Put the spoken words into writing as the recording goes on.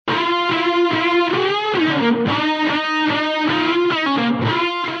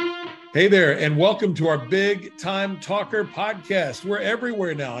Hey there, and welcome to our Big Time Talker podcast. We're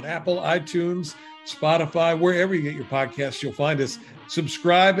everywhere now on Apple, iTunes, Spotify, wherever you get your podcasts, you'll find us.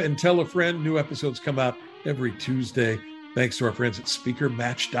 Subscribe and tell a friend. New episodes come out every Tuesday. Thanks to our friends at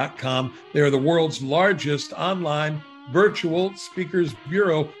speakermatch.com. They are the world's largest online virtual speakers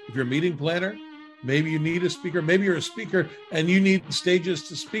bureau. If you're a meeting planner, maybe you need a speaker, maybe you're a speaker and you need stages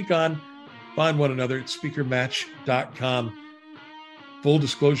to speak on, find one another at speakermatch.com. Full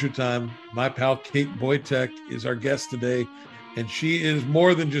disclosure time, my pal Kate Boytek is our guest today, and she is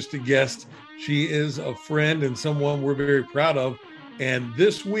more than just a guest. She is a friend and someone we're very proud of. And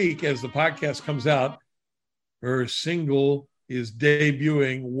this week, as the podcast comes out, her single is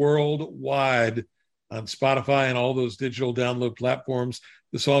debuting worldwide on Spotify and all those digital download platforms.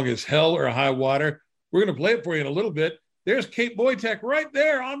 The song is Hell or High Water. We're going to play it for you in a little bit. There's Kate Boytek right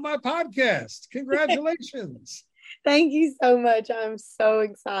there on my podcast. Congratulations. Thank you so much. I'm so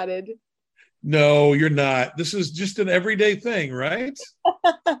excited. No, you're not. This is just an everyday thing, right?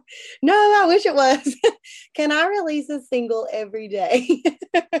 No, I wish it was. Can I release a single every day?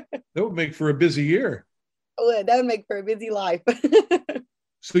 That would make for a busy year. That would make for a busy life.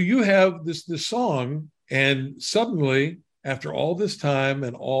 So you have this song, and suddenly, after all this time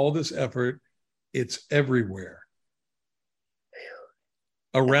and all this effort, it's everywhere.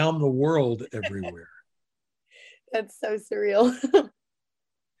 Around the world, everywhere. That's so surreal.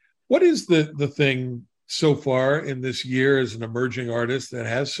 What is the thing so far in this year as an emerging artist that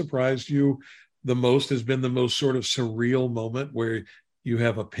has surprised you the most, has been the most sort of surreal moment where you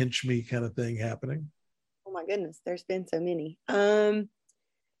have a pinch me kind of thing happening? Oh my goodness, there's been so many.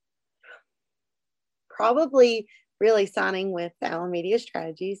 Probably really signing with Allen Media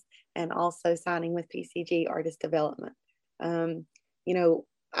Strategies and also signing with PCG Artist Development.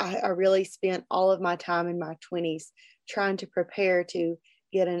 I really spent all of my time in my 20s trying to prepare to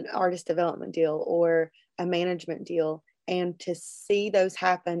get an artist development deal or a management deal, and to see those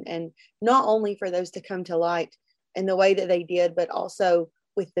happen, and not only for those to come to light in the way that they did, but also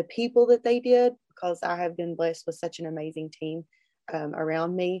with the people that they did, because I have been blessed with such an amazing team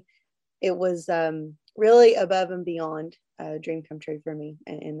around me. It was really above and beyond a dream come true for me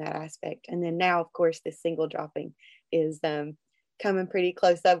in that aspect. And then now, of course, this single dropping is coming pretty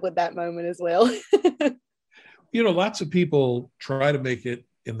close up with that moment as well. Lots of people try to make it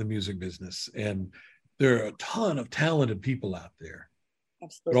in the music business, and there are a ton of talented people out there.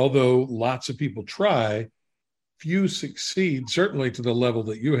 Absolutely. But although lots of people try, few succeed, certainly to the level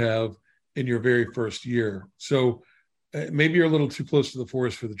that you have in your very first year. So maybe you're a little too close to the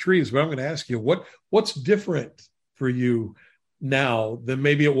forest for the trees, but I'm going to ask you, what's different for you now than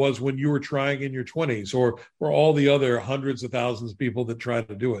maybe it was when you were trying in your 20s, or all the other hundreds of thousands of people that try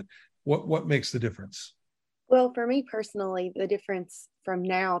to do it? What makes the difference? Well, for me personally, the difference from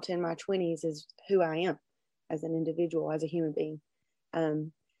now to in my 20s is who I am as an individual, as a human being.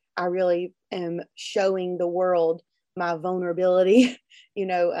 I really am showing the world my vulnerability,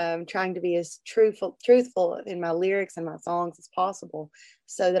 trying to be as truthful in my lyrics and my songs as possible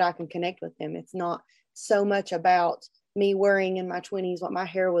so that I can connect with them. It's not so much about me worrying in my 20s what my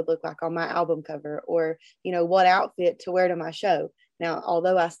hair would look like on my album cover, or, what outfit to wear to my show. Now,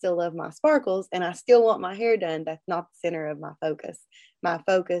 although I still love my sparkles and I still want my hair done, that's not the center of my focus. My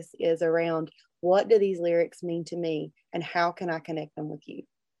focus is around, what do these lyrics mean to me and how can I connect them with you?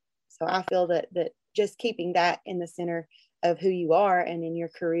 So I feel that just keeping that in the center of who you are and in your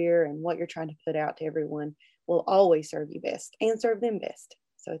career and what you're trying to put out to everyone will always serve you best and serve them best.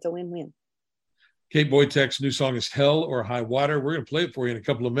 So it's a win-win. Kate Boytek's new song is Hell or High Water. We're going to play it for you in a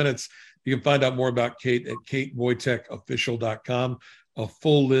couple of minutes. You can find out more about Kate at kateboytekofficial.com. A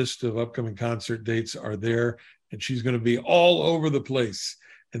full list of upcoming concert dates are there, and she's going to be all over the place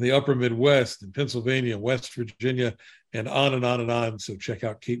in the upper Midwest, in Pennsylvania, West Virginia, and on and on and on. So check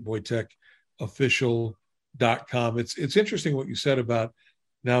out kateboytekofficial.com. It's interesting what you said about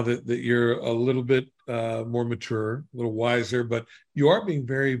now that you're a little bit more mature, a little wiser, but you are being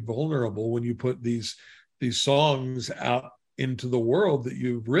very vulnerable when you put these songs out into the world that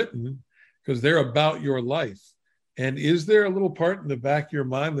you've written, because they're about your life. And is there a little part in the back of your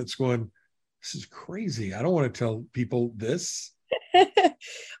mind that's going, this is crazy, I don't want to tell people this?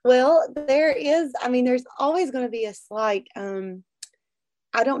 Well, there's always going to be a slight,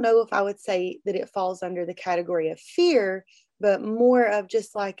 I don't know if I would say that it falls under the category of fear, but more of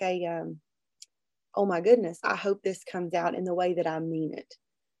just like oh my goodness, I hope this comes out in the way that I mean it.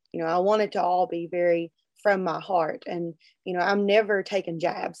 I want it to all be very from my heart. And, I'm never taking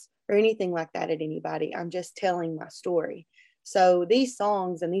jabs or anything like that at anybody. I'm just telling my story. So these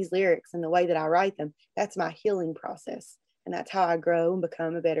songs and these lyrics and the way that I write them, that's my healing process. And that's how I grow and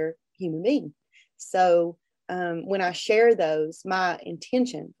become a better human being. So when I share those, my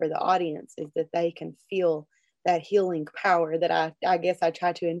intention for the audience is that they can feel that healing power that I guess I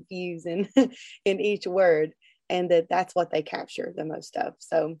try to infuse in in each word, and that's what they capture the most of.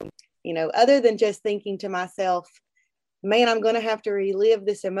 So, other than just thinking to myself, man, I'm going to have to relive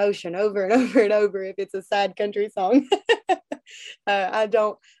this emotion over and over and over if it's a sad country song. I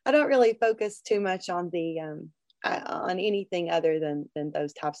don't really focus too much on on anything other than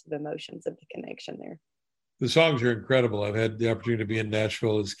those types of emotions of the connection there. The songs are incredible. I've had the opportunity to be in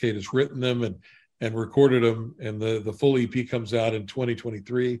Nashville as Kate has written them and recorded them, and the full EP comes out in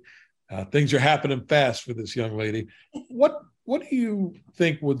 2023. Things are happening fast for this young lady. What do you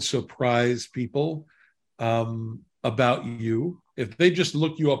think would surprise people about you if they just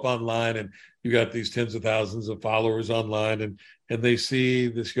look you up online and you got these tens of thousands of followers online and they see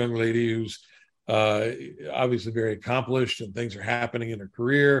this young lady who's obviously very accomplished and things are happening in her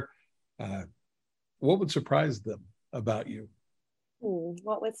career? What would surprise them about you?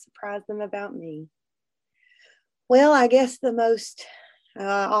 What would surprise them about me? Well, I guess the most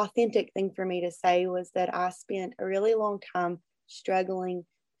authentic thing for me to say was that I spent a really long time struggling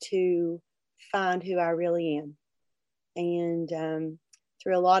to find who I really am. And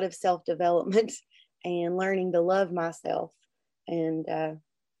through a lot of self-development and learning to love myself and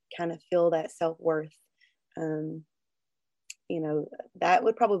kind of feel that self-worth, that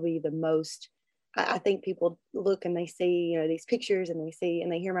would probably be the most. I think people look and they see, these pictures and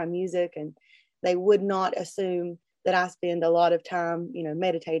they hear my music, and they would not assume that I spend a lot of time,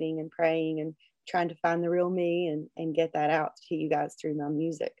 meditating and praying and trying to find the real me and get that out to you guys through my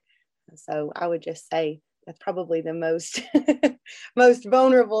music. So I would just say that's probably the most most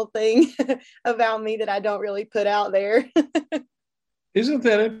vulnerable thing about me that I don't really put out there. Isn't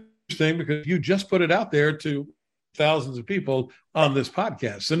that interesting? Because you just put it out there to thousands of people on this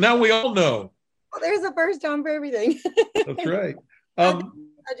podcast. So now we all know. Well, there's a first time for everything. That's right.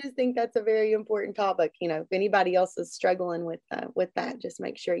 I just think that's a very important topic. If anybody else is struggling with that, just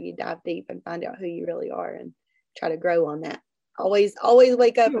make sure you dive deep and find out who you really are and try to grow on that. Always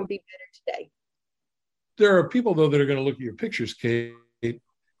wake up and be better today. There are people, though, that are going to look at your pictures, Kate,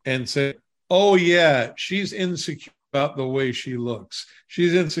 and say, oh, yeah, she's insecure about the way she looks.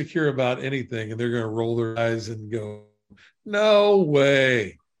 She's insecure about anything. And they're going to roll their eyes and go, no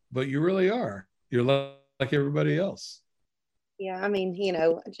way. But you really are. You're like everybody else. Yeah, I mean,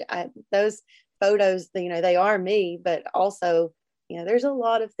 those photos, they are me, but also, there's a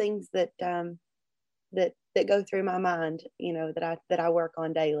lot of things that go through my mind, that I work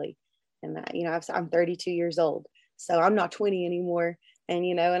on daily. And I'm 32 years old, so I'm not 20 anymore. And,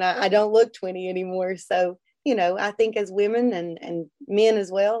 and I don't look 20 anymore. So, I think as women and men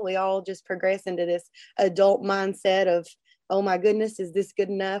as well, we all just progress into this adult mindset of, oh my goodness, is this good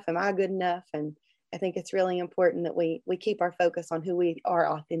enough? Am I good enough? And I think it's really important that we keep our focus on who we are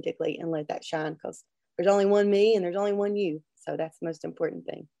authentically and let that shine, because there's only one me and there's only one you. So that's the most important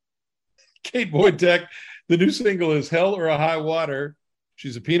thing. Kate Boytek, the new single is Hell or a High Water.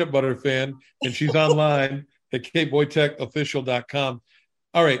 She's a peanut butter fan, and she's online at kateboytekofficial.com.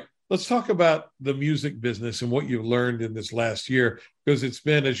 All right, let's talk about the music business and what you've learned in this last year, because it's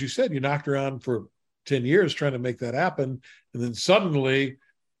been, as you said, you knocked around for 10 years trying to make that happen. And then suddenly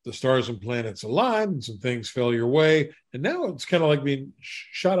the stars and planets aligned and some things fell your way. And now it's kind of like being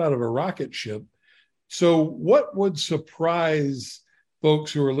shot out of a rocket ship. So what would surprise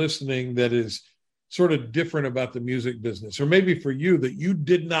folks who are listening that is sort of different about the music business, or maybe for you that you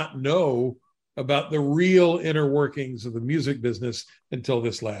did not know about the real inner workings of the music business until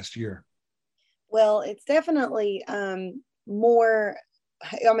this last year? Well, it's definitely more,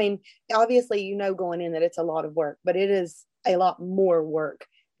 I mean, obviously, going in that it's a lot of work, but it is a lot more work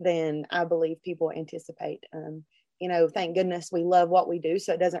than I believe people anticipate. Thank goodness we love what we do,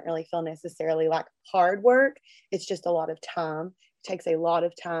 so it doesn't really feel necessarily like hard work. It's just a lot of time. It takes a lot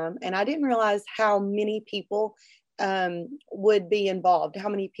of time. And I didn't realize how many people would be involved, how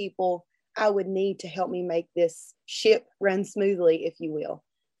many people I would need to help me make this ship run smoothly, if you will.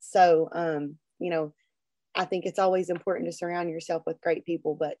 So, I think it's always important to surround yourself with great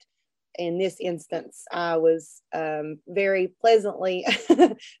people. But in this instance, I was very pleasantly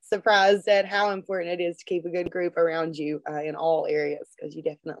surprised at how important it is to keep a good group around you in all areas, because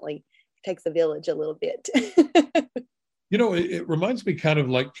it takes a village a little bit. It reminds me kind of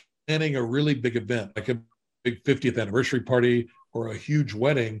like planning a really big event, like a big 50th anniversary party or a huge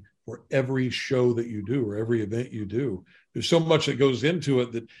wedding, for every show that you do or every event you do. There's so much that goes into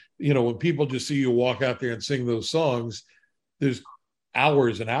it that, when people just see you walk out there and sing those songs, there's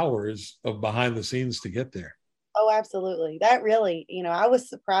hours and hours of behind the scenes to get there. Oh, absolutely. That really, I was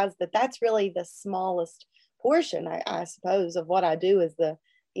surprised that that's really the smallest portion, I suppose, of what I do is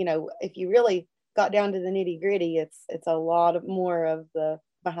if you really got down to the nitty gritty, it's a lot of more of the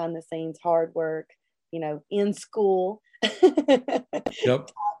behind the scenes hard work, in school Yep.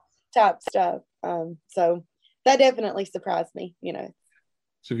 type stuff. So that definitely surprised me,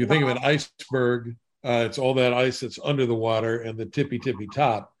 So if you think of an iceberg, it's all that ice that's under the water, and the tippy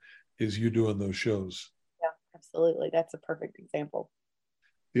top is you doing those shows. Yeah, absolutely. That's a perfect example.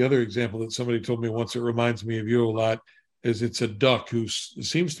 The other example that somebody told me once, it reminds me of you a lot, is it's a duck who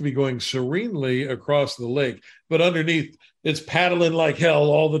seems to be going serenely across the lake, but underneath it's paddling like hell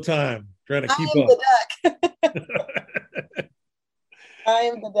all the time, trying to keep up. The duck. I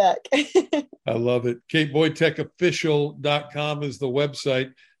am the duck. I love it. KateBoytekOfficial.com is the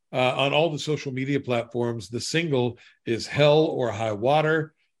website. On all the social media platforms, the single is Hell or High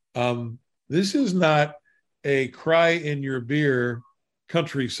Water. This is not a cry in your beer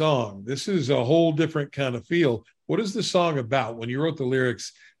country song. This is a whole different kind of feel. What is the song about? When you wrote the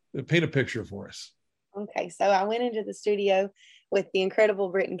lyrics, paint a picture for us. Okay, so I went into the studio with the incredible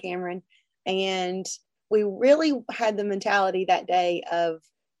Britton Cameron, and we really had the mentality that day of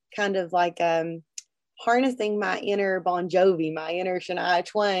kind of like harnessing my inner Bon Jovi, my inner Shania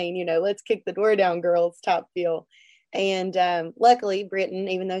Twain, let's kick the door down girls type feel. And luckily, Britton,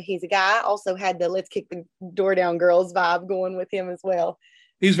 even though he's a guy, also had the let's kick the door down girls vibe going with him as well.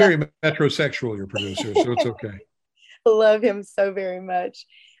 He's very metrosexual, your producer, so it's okay. Love him so very much.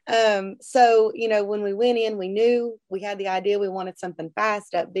 So, when we went in, we knew we had the idea we wanted something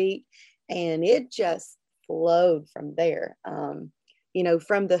fast, upbeat, and it just flowed from there.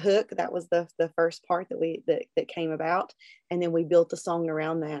 From the hook, that was the first part that came about, and then we built the song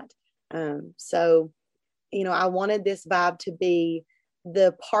around that. So, I wanted this vibe to be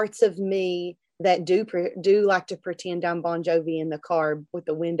the parts of me that do like to pretend I'm Bon Jovi in the car with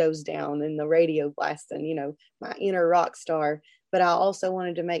the windows down and the radio blasting, my inner rock star. But I also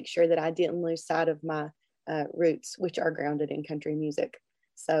wanted to make sure that I didn't lose sight of my roots, which are grounded in country music.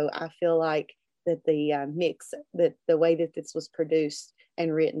 So I feel like that the mix, that the way that this was produced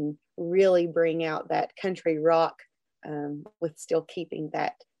and written really bring out that country rock with still keeping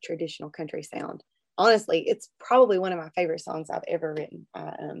that traditional country sound. Honestly, it's probably one of my favorite songs I've ever written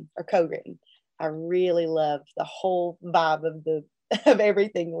or co-written. I really love the whole vibe of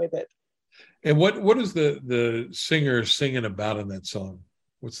everything with it. And what is the singer singing about in that song?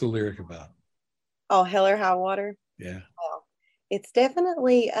 What's the lyric about? Oh, Hell or High Water. Yeah. Well, it's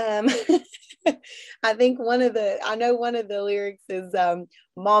definitely I think one of the lyrics is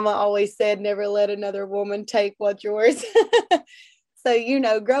Mama always said never let another woman take what's yours. So,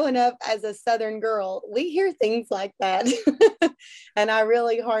 growing up as a Southern girl, we hear things like that. And I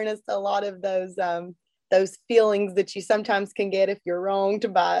really harnessed a lot of those feelings that you sometimes can get if you're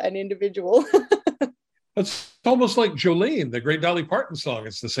wronged by an individual. It's almost like Jolene, the great Dolly Parton song.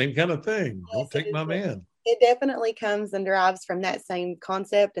 It's the same kind of thing. Yes, don't take my man. It definitely comes and derives from that same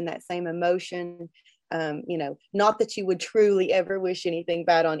concept and that same emotion. Not that you would truly ever wish anything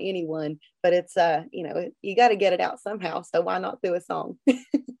bad on anyone, but it's, you got to get it out somehow. So why not do a song?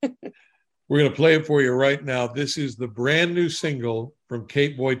 We're going to play it for you right now. This is the brand new single from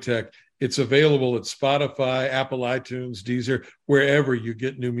Kate Boytek. It's available at Spotify, Apple iTunes, Deezer, wherever you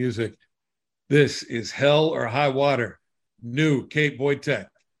get new music. This is Hell or High Water, new Kate Boytek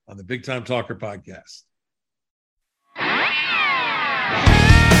on the Big Time Talker podcast.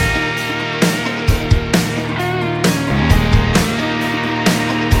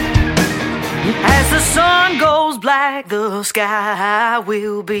 As the sun goes black, the sky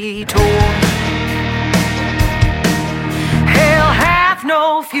will be torn. Hell hath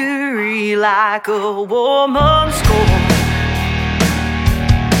no fury like a woman scorned.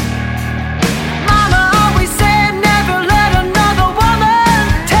 Mama always said never let another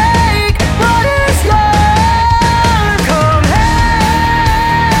woman take what is yours. Come hell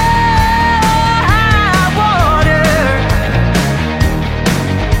or high water,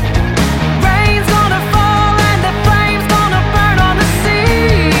 rain's gonna fall and the flames gonna burn on the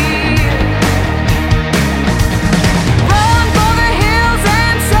sea. Run for the hills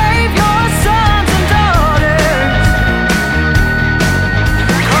and save your sons and daughters,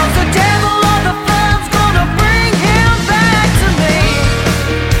 'cause the devil of the flood's gonna bring him back to me.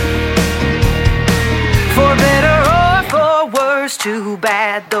 For better or for worse, too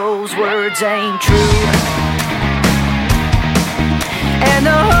bad those words ain't true. And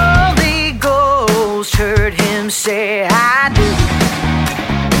the Holy Ghost heard him say, I do.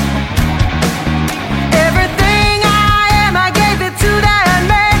 Everything I am, I gave it to that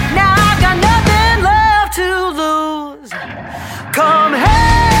man. Now I've got nothing left to lose.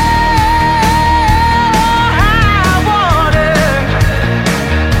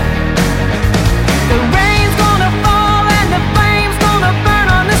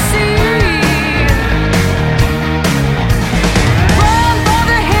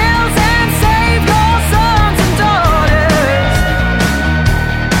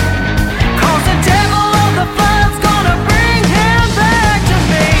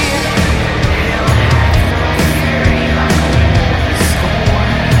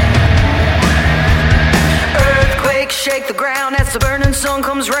 the burning sun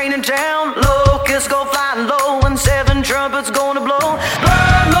comes raining down. Locusts go flying low and 7 trumpets gonna blow.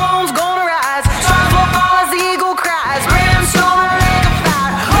 Blood moon's gonna rise, stars will fall as the eagle cries. Brimstone will make a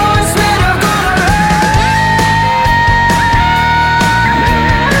fire, horsemen are gonna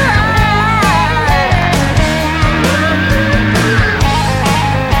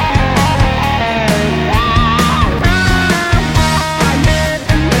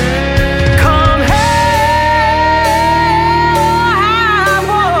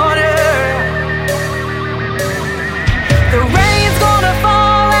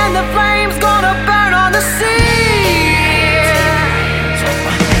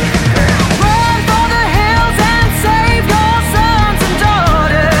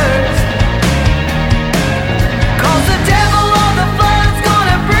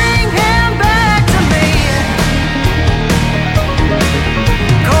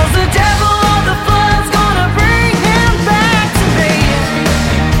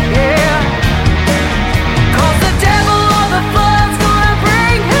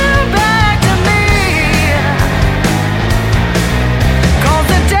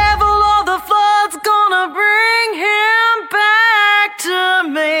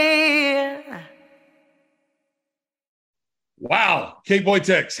Wow. Kate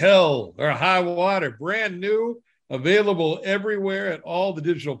Boytek's Hell or Highwater, brand new, available everywhere at all the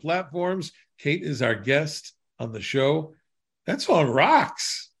digital platforms. Kate is our guest on the show. That song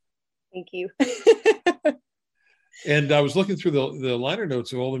rocks. Thank you. And I was looking through the liner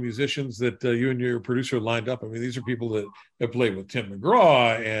notes of all the musicians that you and your producer lined up. I mean, these are people that have played with Tim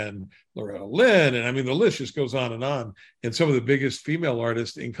McGraw and Loretta Lynn. And I mean, the list just goes on. And some of the biggest female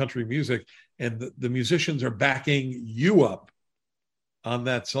artists in country music. And the musicians are backing you up on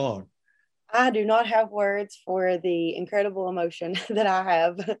that song. I do not have words for the incredible emotion that I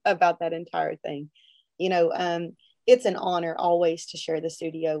have about that entire thing. You know, it's an honor always to share the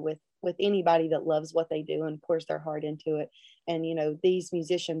studio with anybody that loves what they do and pours their heart into it. And, you know, these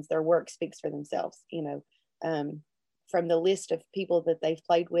musicians, their work speaks for themselves, you know, from the list of people that they've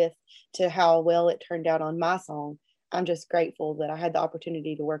played with to how well it turned out on my song. I'm just grateful that I had the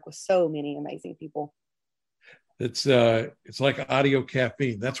opportunity to work with so many amazing people. It's like audio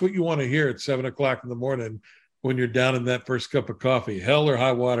caffeine. That's what you want to hear at 7 o'clock in the morning when you're down in that first cup of coffee. Hell or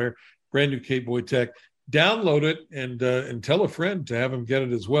Highwater, brand new Kate Boytek. Download it and tell a friend to have them get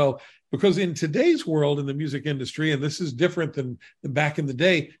it as well. Because in today's world in the music industry, and this is different than back in the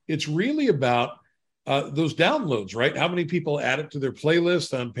day, it's really about those downloads, right? How many people add it to their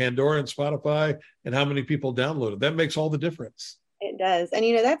playlist on Pandora and Spotify, and how many people download it. That makes all the difference. It does. And,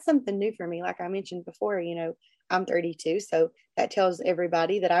 you know, that's something new for me. Like I mentioned before, you know, I'm 32. So that tells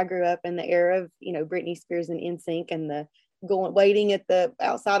everybody that I grew up in the era of, you know, Britney Spears and NSYNC and waiting at the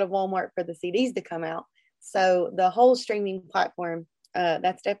outside of Walmart for the CDs to come out. So the whole streaming platform,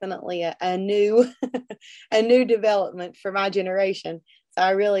 that's definitely a new a new development for my generation. So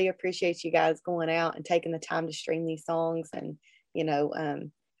I really appreciate you guys going out and taking the time to stream these songs. And, you know,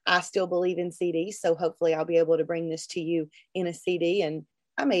 I still believe in CDs. So hopefully I'll be able to bring this to you in a CD. And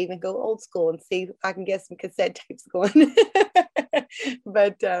I may even go old school and see if I can get some cassette tapes going.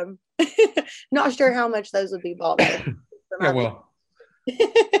 But not sure how much those would be bought. Yeah, well,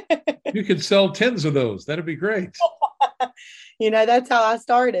 you could sell tens of those. That'd be great. You know, that's how I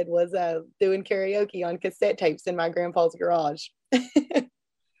started, was doing karaoke on cassette tapes in my grandpa's garage.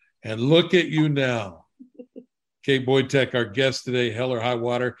 And look at you now. Kate Boytek, our guest today. Hell or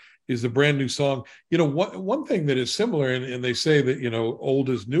Highwater is the brand new song. You know, one thing that is similar, and they say that, you know, old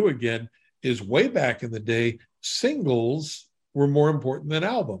is new again, is way back in the day, singles were more important than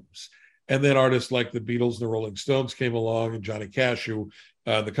albums. And then artists like the Beatles and the Rolling Stones came along, and Johnny Cash, who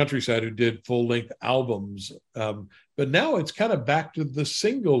the countryside, who did full-length albums. But now it's kind of back to the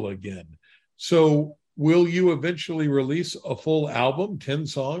single again. So will you eventually release a full album, 10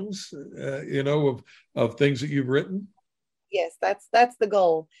 songs, you know, of things that you've written? Yes, that's the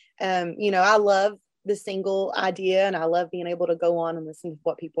goal. You know, I love the single idea, and I love being able to go on and listen to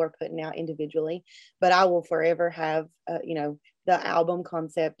what people are putting out individually. But I will forever have, you know, the album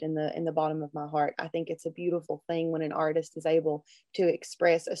concept in the bottom of my heart. I think it's a beautiful thing when an artist is able to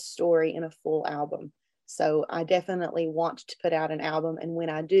express a story in a full album. So I definitely want to put out an album, and when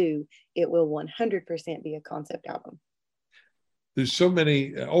I do, it will 100% be a concept album. There's so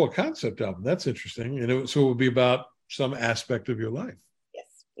many. A concept album. That's interesting. And so it will be about some aspect of your life.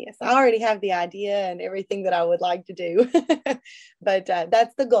 Yes, I already have the idea and everything that I would like to do. But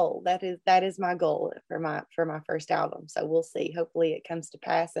that's the goal. That is my goal for my first album. So we'll see. Hopefully it comes to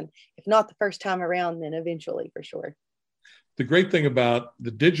pass, and if not the first time around, then eventually, for sure. the great thing about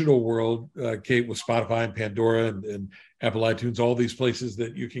the digital world, Kate, with Spotify and Pandora and Apple iTunes, all these places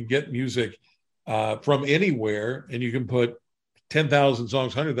that you can get music from anywhere, and you can put 10,000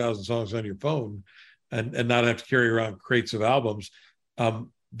 songs, 100,000 songs on your phone and not have to carry around crates of albums.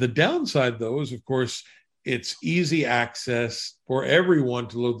 The downside, though, is, of course, it's easy access for everyone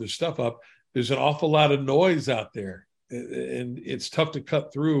to load their stuff up. There's an awful lot of noise out there, and it's tough to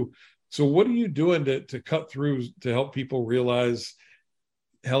cut through. So what are you doing to cut through to help people realize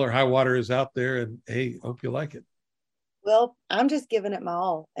Hell or High Water is out there, and hey, hope you like it? Well, I'm just giving it my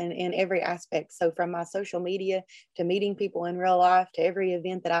all in every aspect. So from my social media to meeting people in real life to every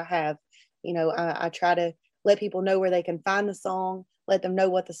event that I have, I try to let people know where they can find the song, let them know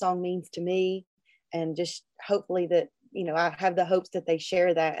what the song means to me, and just hopefully that, I have the hopes that they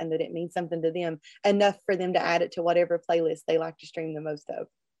share that and that it means something to them, enough for them to add it to whatever playlist they like to stream the most of.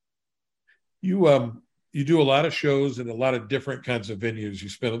 You do a lot of shows in a lot of different kinds of venues. You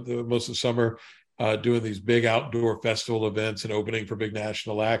spend most of the summer doing these big outdoor festival events and opening for big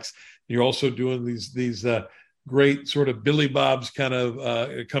national acts. You're also doing these great sort of Billy Bob's kind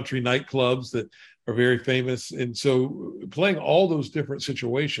of country nightclubs that are very famous. And so playing all those different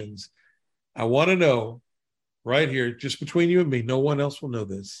situations, I want to know right here, just between you and me, no one else will know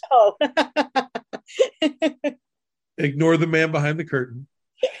this. Oh. Ignore the man behind the curtain.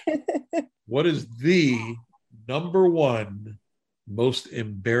 What is the number one most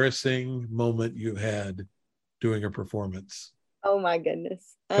embarrassing moment you've had doing a performance? Oh my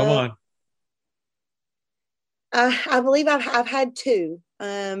goodness. Come on. I believe I've had two.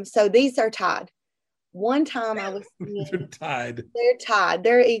 So these are tied. One time I was They're tied. They're tied.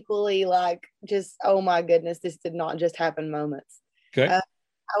 They're equally like just, oh my goodness, this did not just happen moments. Okay. I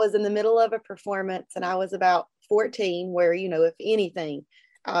was in the middle of a performance and I was about 14, where, if anything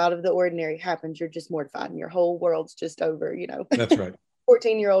out of the ordinary happens, you're just mortified and your whole world's just over, That's right.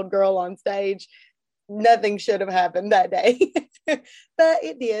 14-year-old girl on stage. Nothing should have happened that day, but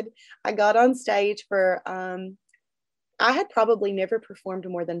it did. I got on stage for, I had probably never performed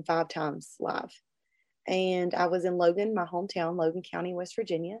more than 5 times live. And I was in Logan, my hometown, Logan County, West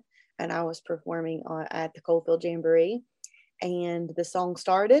Virginia. And I was performing at the Coalfield Jamboree. And the song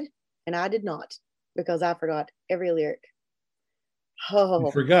started and I did not, because I forgot every lyric. Oh,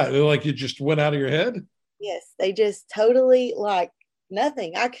 you forgot? Like you just went out of your head? Yes, they just totally like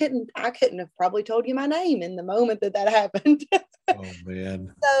nothing. I couldn't have probably told you my name in the moment that happened. Oh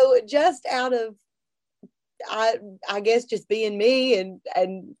man. So just out of I guess just being me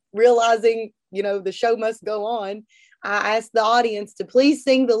and realizing, the show must go on, I asked the audience to please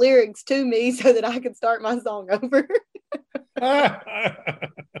sing the lyrics to me so that I could start my song over.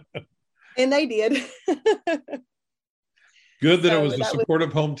 And they did. Good that it was a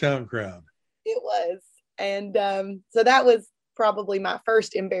supportive hometown crowd. It was. And so that was probably my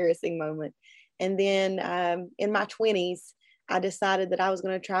first embarrassing moment. And then in my 20s, I decided that I was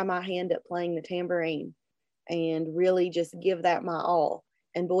going to try my hand at playing the tambourine and really just give that my all.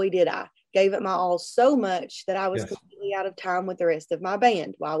 And boy, did I. Gave it my all so much that I was completely out of time with the rest of my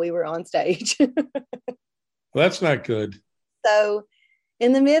band while we were on stage. Well, that's not good. So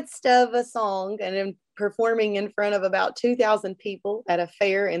in the midst of a song and in performing in front of about 2,000 people at a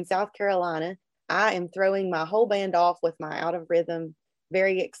fair in South Carolina, I am throwing my whole band off with my out of rhythm,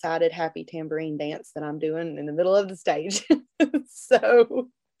 very excited, happy tambourine dance that I'm doing in the middle of the stage. So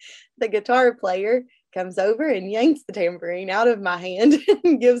the guitar player comes over and yanks the tambourine out of my hand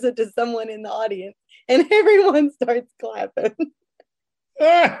and gives it to someone in the audience, and everyone starts clapping.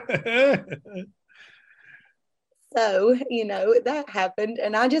 So, that happened,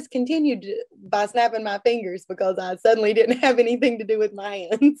 and I just continued by snapping my fingers because I suddenly didn't have anything to do with my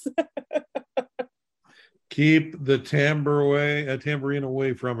hands. Keep the tambourine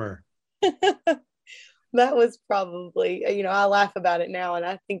away from her. That was probably, I laugh about it now and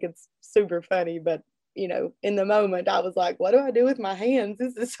I think it's super funny, but in the moment I was like, what do I do with my hands?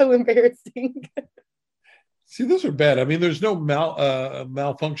 This is so embarrassing. See, those are bad. I mean, there's no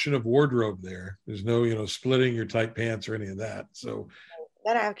malfunction of wardrobe there. There's no, splitting your tight pants or any of that. So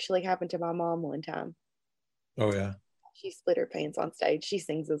that actually happened to my mom one time. Oh yeah. She split her pants on stage. She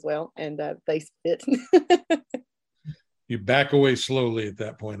sings as well, and they split. You back away slowly at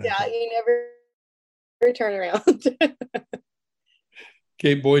that point. Yeah, you never turn around.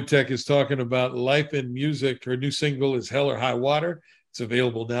 Kate Boytek is talking about life in music. Her new single is Hell or High Water. It's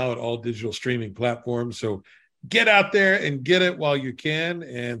available now at all digital streaming platforms. So get out there and get it while you can,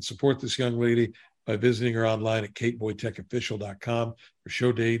 and support this young lady by visiting her online at kateboytekofficial.com for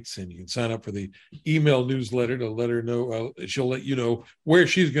show dates. And you can sign up for the email newsletter to let her know. She'll let you know where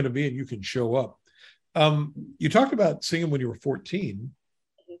she's going to be and you can show up. You talked about singing when you were 14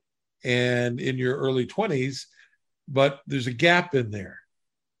 and in your early 20s, but there's a gap in there.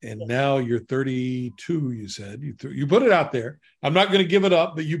 And now you're 32, you said. You put it out there. I'm not going to give it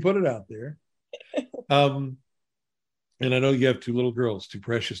up, but you put it out there. And I know you have two little girls, two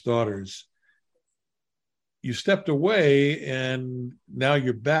precious daughters. You stepped away and now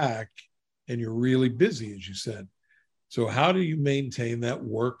you're back and you're really busy, as you said. So how do you maintain that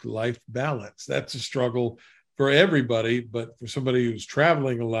work-life balance? That's a struggle for everybody, but for somebody who's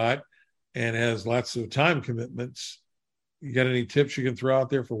traveling a lot and has lots of time commitments, you got any tips you can throw out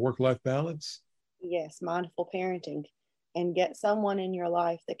there for work-life balance? Yes, mindful parenting, and get someone in your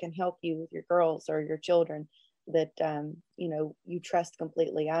life that can help you with your girls or your children that, you trust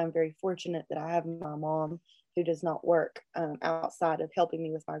completely. I'm very fortunate that I have my mom who does not work outside of helping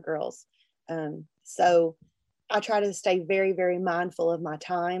me with my girls. So I try to stay very, very mindful of my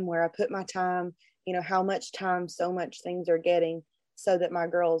time, where I put my time, how much time so much things are getting, so that my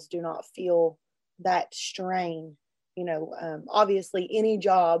girls do not feel that strain. Obviously any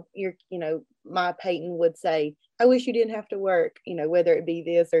job my Peyton would say, I wish you didn't have to work, whether it be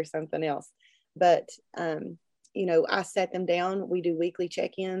this or something else. But, I set them down. We do weekly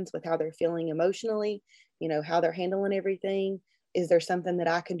check-ins with how they're feeling emotionally, how they're handling everything. Is there something that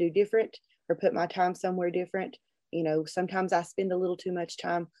I can do different or put my time somewhere different? Sometimes I spend a little too much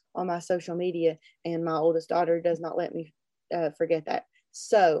time on my social media, and my oldest daughter does not let me forget that.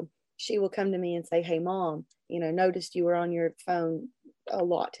 So she will come to me and say, hey, Mom, noticed you were on your phone a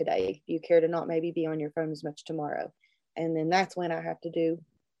lot today. Do you care to not maybe be on your phone as much tomorrow? And then that's when I have to do,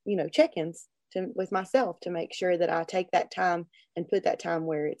 check-ins with myself to make sure that I take that time and put that time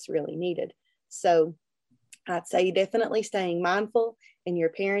where it's really needed. So I'd say definitely staying mindful in your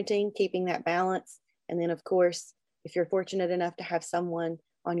parenting, keeping that balance. And then, of course, if you're fortunate enough to have someone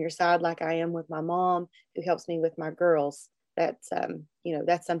on your side, like I am with my mom, who helps me with my girls, that's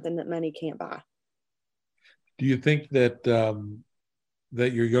something that money can't buy. Do you think that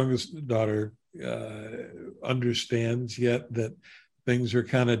that your youngest daughter understands yet that things are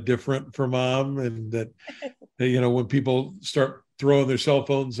kind of different for Mom, and that when people start throwing their cell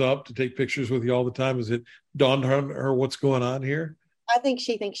phones up to take pictures with you all the time, is it dawned on her what's going on here? I think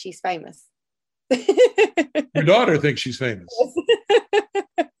she thinks she's famous. Your daughter thinks she's famous.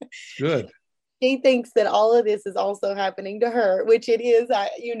 Good. She thinks that all of this is also happening to her, which it is,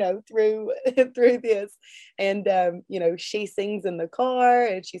 through this. And, she sings in the car,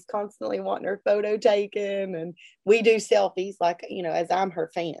 and she's constantly wanting her photo taken. And we do selfies as I'm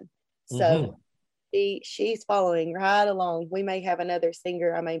her fan. So she's following right along. We may have another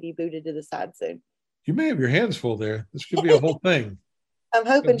singer. I may be booted to the side soon. You may have your hands full there. This could be a whole thing. I'm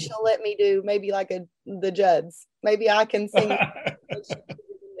hoping she'll let me do maybe like the Judds. Maybe I can sing.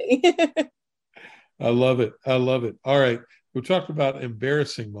 I love it. All right. We talked about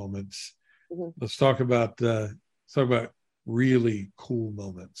embarrassing moments. Mm-hmm. Let's talk about really cool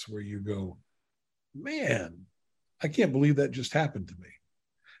moments where you go, man, I can't believe that just happened to me.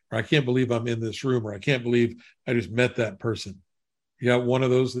 Or I can't believe I'm in this room, or I can't believe I just met that person. You got one of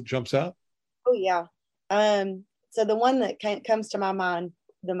those that jumps out? Oh, yeah. So the one that comes to my mind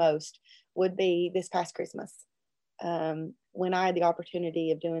the most would be this past Christmas. When I had the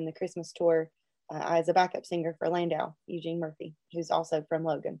opportunity of doing the Christmas tour, I was a backup singer for Landau, Eugene Murphy, who's also from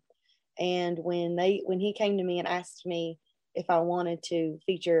Logan. And when he came to me and asked me if I wanted to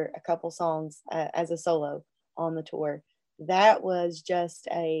feature a couple songs as a solo on the tour, that was just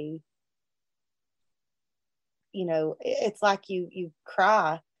it's like you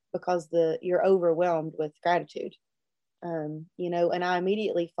cry because you're overwhelmed with gratitude. And I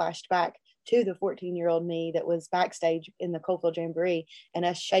immediately flashed back to the 14-year-old me that was backstage in the Coalfield Jamboree, and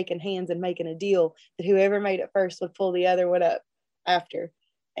us shaking hands and making a deal that whoever made it first would pull the other one up after.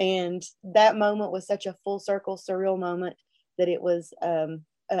 And that moment was such a full circle, surreal moment that it was,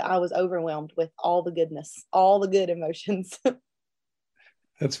 I was overwhelmed with all the goodness, all the good emotions.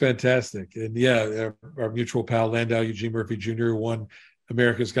 That's fantastic. And yeah, our mutual pal, Landau Eugene Murphy Jr., who won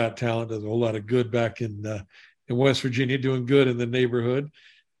America's Got Talent, does a whole lot of good back in West Virginia, doing good in the neighborhood.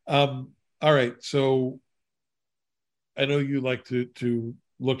 All right. So I know you like to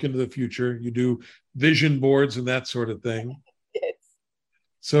look into the future. You do vision boards and that sort of thing. Yes.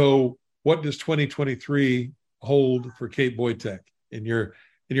 So what does 2023 hold for Kate Boytek in your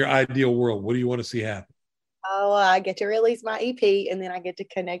ideal world? What do you want to see happen? Oh, I get to release my EP, and then I get to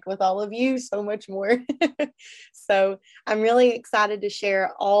connect with all of you so much more. So I'm really excited to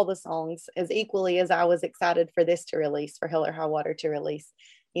share all the songs as equally as I was excited for this to release, for Hell or Highwater to release.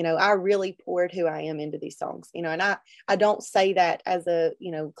 I really poured who I am into these songs, and I don't say that as a,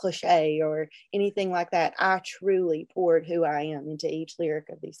 cliche or anything like that. I truly poured who I am into each lyric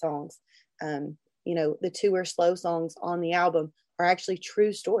of these songs. The 2 are slow songs on the album are actually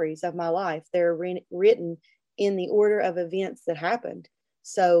true stories of my life. They're written in the order of events that happened.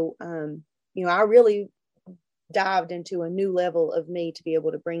 So, I really dived into a new level of me to be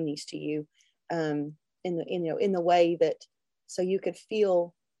able to bring these to you, in the way that, so you could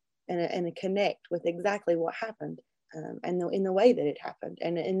feel and connect with exactly what happened, and in the way that it happened,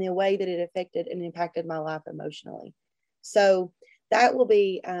 and in the way that it affected and impacted my life emotionally. So that will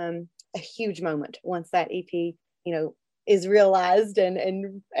be a huge moment once that EP, is realized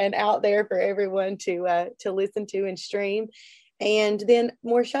and out there for everyone to listen to and stream. And then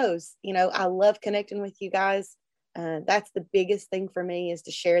more shows. I love connecting with you guys. That's the biggest thing for me, is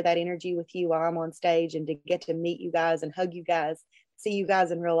to share that energy with you while I'm on stage, and to get to meet you guys and hug you guys, see you guys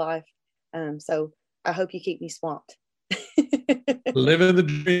in real life. So I hope you keep me swamped. Living the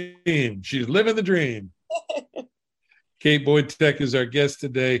dream. She's living the dream. Kate Boytek is our guest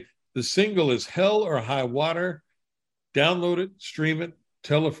today. The single is Hell or High Water. Download it, stream it,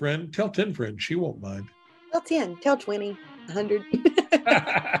 tell a friend, tell 10 friends. She won't mind. Tell 10, tell 20, 100.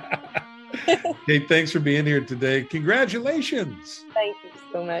 Kate, thanks for being here today. Congratulations. Thank you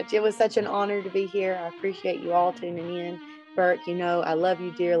so much. It was such an honor to be here. I appreciate you all tuning in. Burke, I love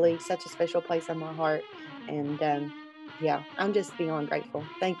you dearly. Such a special place in my heart. And I'm just beyond grateful.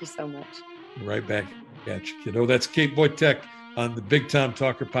 Thank you so much. Right back at you, kiddo. That's Kate Boytek on the Big Time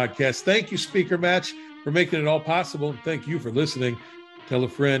Talker podcast. Thank you, Speaker Match, for making it all possible. And thank you for listening. Tell a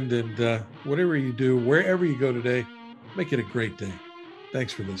friend, and whatever you do, wherever you go today, make it a great day.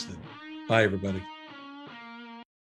 Thanks for listening. Bye, everybody.